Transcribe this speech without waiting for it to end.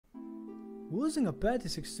Losing a pet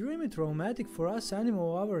is extremely traumatic for us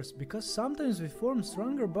animal lovers because sometimes we form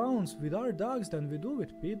stronger bonds with our dogs than we do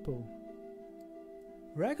with people.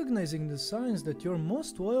 Recognizing the signs that your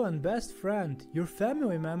most loyal and best friend, your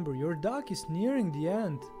family member, your dog is nearing the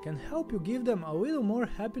end can help you give them a little more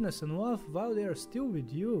happiness and love while they are still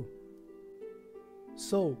with you.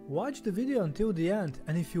 So, watch the video until the end,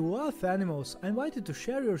 and if you love animals, I invite you to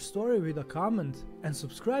share your story with a comment and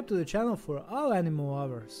subscribe to the channel for all animal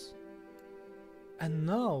lovers. And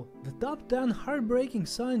now, the top 10 heartbreaking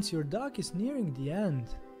signs your dog is nearing the end.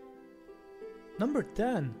 Number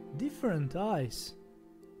 10. Different eyes.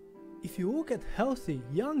 If you look at healthy,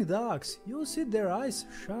 young dogs, you'll see their eyes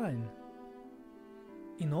shine.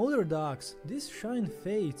 In older dogs, this shine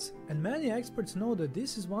fades, and many experts know that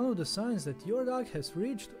this is one of the signs that your dog has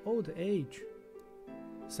reached old age.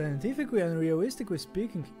 Scientifically and realistically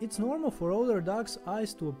speaking, it's normal for older dogs'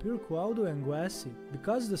 eyes to appear cloudy and glassy,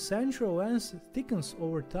 because the central lens thickens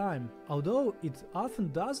over time, although it often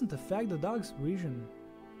doesn't affect the dog's vision.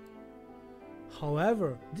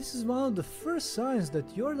 However, this is one of the first signs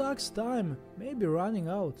that your dog's time may be running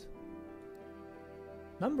out.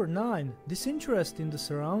 Number 9. Disinterest in the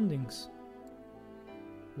surroundings.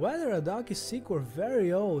 Whether a dog is sick or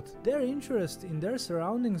very old, their interest in their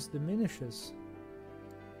surroundings diminishes.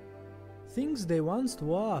 Things they once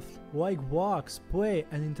loved, like walks, play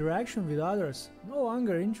and interaction with others, no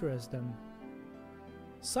longer interest them.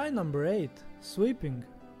 Sign number 8. Sleeping.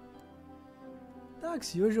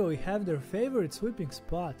 Dogs usually have their favorite sleeping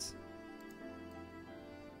spots.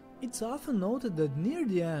 It's often noted that near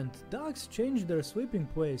the end, dogs change their sleeping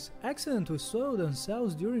place, accidentally soil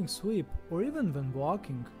themselves during sleep or even when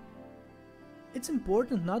walking. It's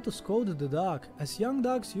important not to scold the dog, as young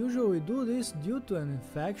dogs usually do this due to an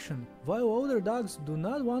infection, while older dogs do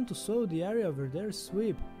not want to soil the area where they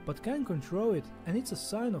sleep, but can control it, and it's a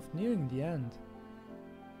sign of nearing the end.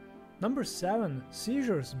 Number 7.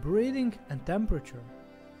 Seizures, breathing and temperature.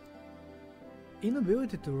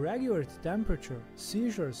 Inability to regulate temperature,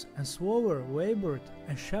 seizures and slower, labored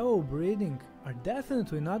and shallow breathing are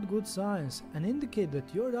definitely not good signs and indicate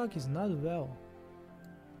that your dog is not well.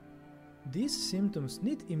 These symptoms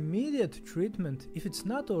need immediate treatment if it's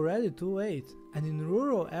not already too late, and in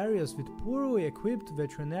rural areas with poorly equipped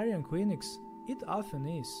veterinarian clinics, it often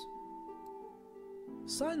is.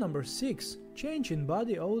 Sign number 6. Change in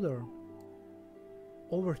body odor.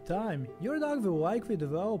 Over time, your dog will likely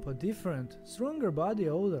develop a different, stronger body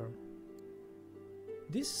odor.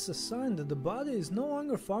 This is a sign that the body is no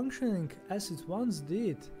longer functioning as it once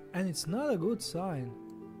did, and it's not a good sign.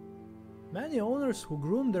 Many owners who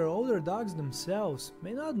groom their older dogs themselves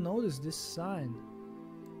may not notice this sign.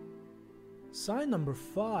 Sign number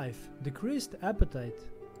 5. Decreased appetite.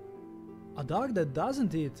 A dog that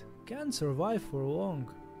doesn't eat can't survive for long.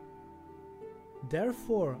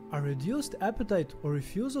 Therefore, a reduced appetite or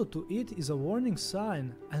refusal to eat is a warning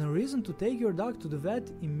sign and a reason to take your dog to the vet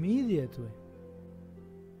immediately.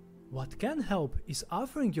 What can help is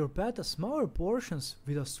offering your pet a smaller portions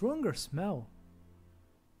with a stronger smell.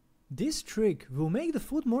 This trick will make the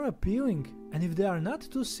food more appealing, and if they are not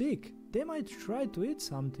too sick, they might try to eat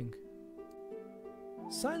something.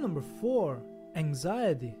 Sign number 4.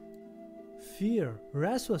 Anxiety. Fear,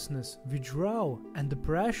 restlessness, withdrawal and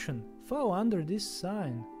depression fall under this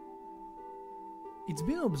sign. It's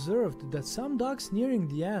been observed that some dogs nearing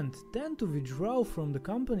the end tend to withdraw from the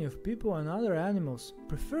company of people and other animals,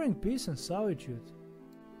 preferring peace and solitude.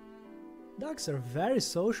 Dogs are very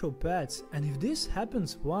social pets, and if this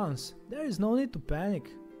happens once, there is no need to panic.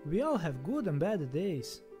 We all have good and bad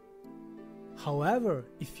days. However,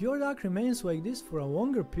 if your dog remains like this for a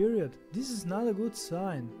longer period, this is not a good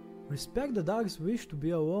sign. Respect the dog's wish to be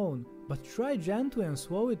alone, but try gently and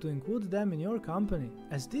slowly to include them in your company,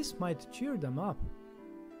 as this might cheer them up.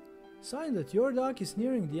 Sign that your dog is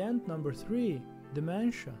nearing the end. Number 3.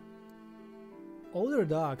 Dementia. Older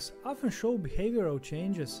dogs often show behavioral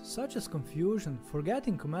changes such as confusion,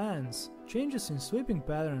 forgetting commands, changes in sleeping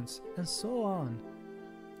patterns, and so on.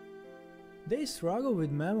 They struggle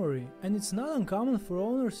with memory, and it's not uncommon for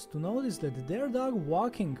owners to notice that their dog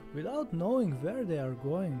walking without knowing where they are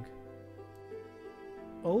going.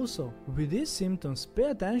 Also, with these symptoms, pay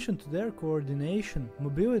attention to their coordination,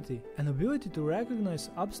 mobility, and ability to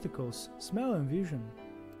recognize obstacles, smell and vision.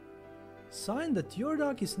 Sign that your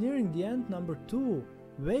dog is nearing the end. Number 2.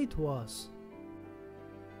 Weight loss.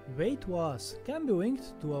 Weight loss can be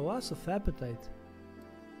linked to a loss of appetite.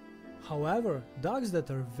 However, dogs that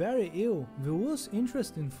are very ill will lose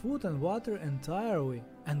interest in food and water entirely,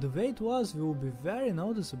 and the weight loss will be very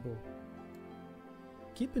noticeable.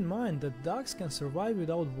 Keep in mind that dogs can survive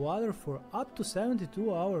without water for up to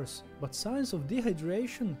 72 hours, but signs of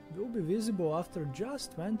dehydration will be visible after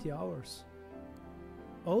just 20 hours.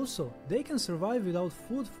 Also, they can survive without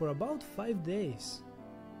food for about 5 days.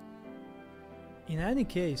 In any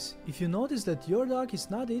case, if you notice that your dog is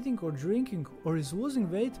not eating or drinking or is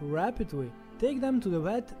losing weight rapidly, take them to the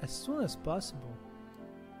vet as soon as possible.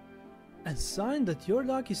 A sign that your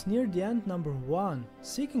dog is near the end number 1,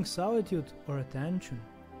 seeking solitude or attention.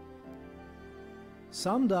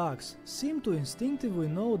 Some dogs seem to instinctively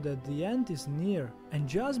know that the end is near, and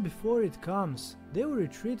just before it comes, they will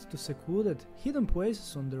retreat to secluded, hidden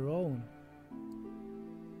places on their own.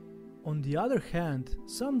 On the other hand,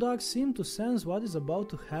 some dogs seem to sense what is about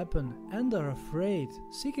to happen and are afraid,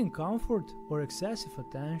 seeking comfort or excessive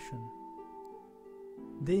attention.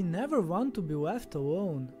 They never want to be left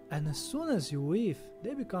alone, and as soon as you leave,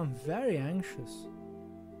 they become very anxious.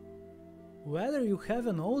 Whether you have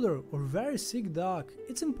an older or very sick dog,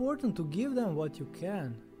 it's important to give them what you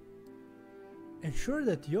can. Ensure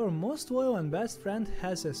that your most loyal and best friend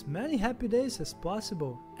has as many happy days as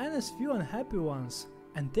possible and as few unhappy ones,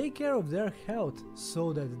 and take care of their health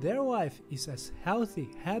so that their life is as healthy,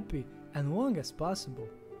 happy, and long as possible.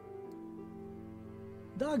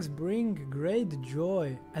 Dogs bring great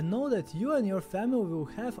joy, and know that you and your family will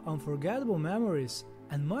have unforgettable memories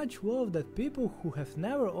and much love that people who have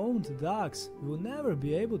never owned dogs will never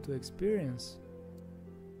be able to experience.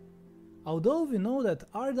 Although we know that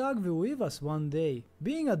our dog will leave us one day,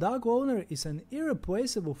 being a dog owner is an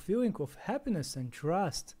irreplaceable feeling of happiness and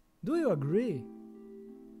trust. Do you agree?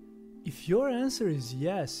 If your answer is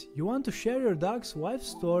yes, you want to share your dog's life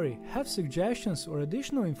story, have suggestions or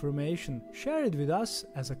additional information, share it with us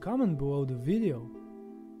as a comment below the video.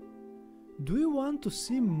 Do you want to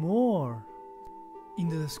see more? In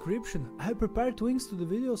the description, I have prepared links to the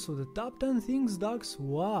videos of the top 10 things dogs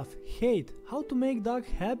love, hate, how to make dog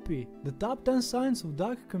happy, the top 10 signs of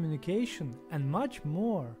dog communication, and much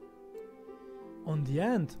more. On the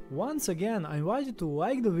end, once again I invite you to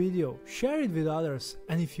like the video, share it with others,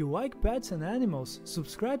 and if you like pets and animals,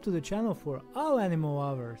 subscribe to the channel for all animal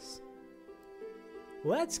lovers.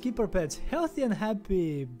 Let's keep our pets healthy and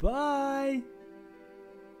happy. Bye!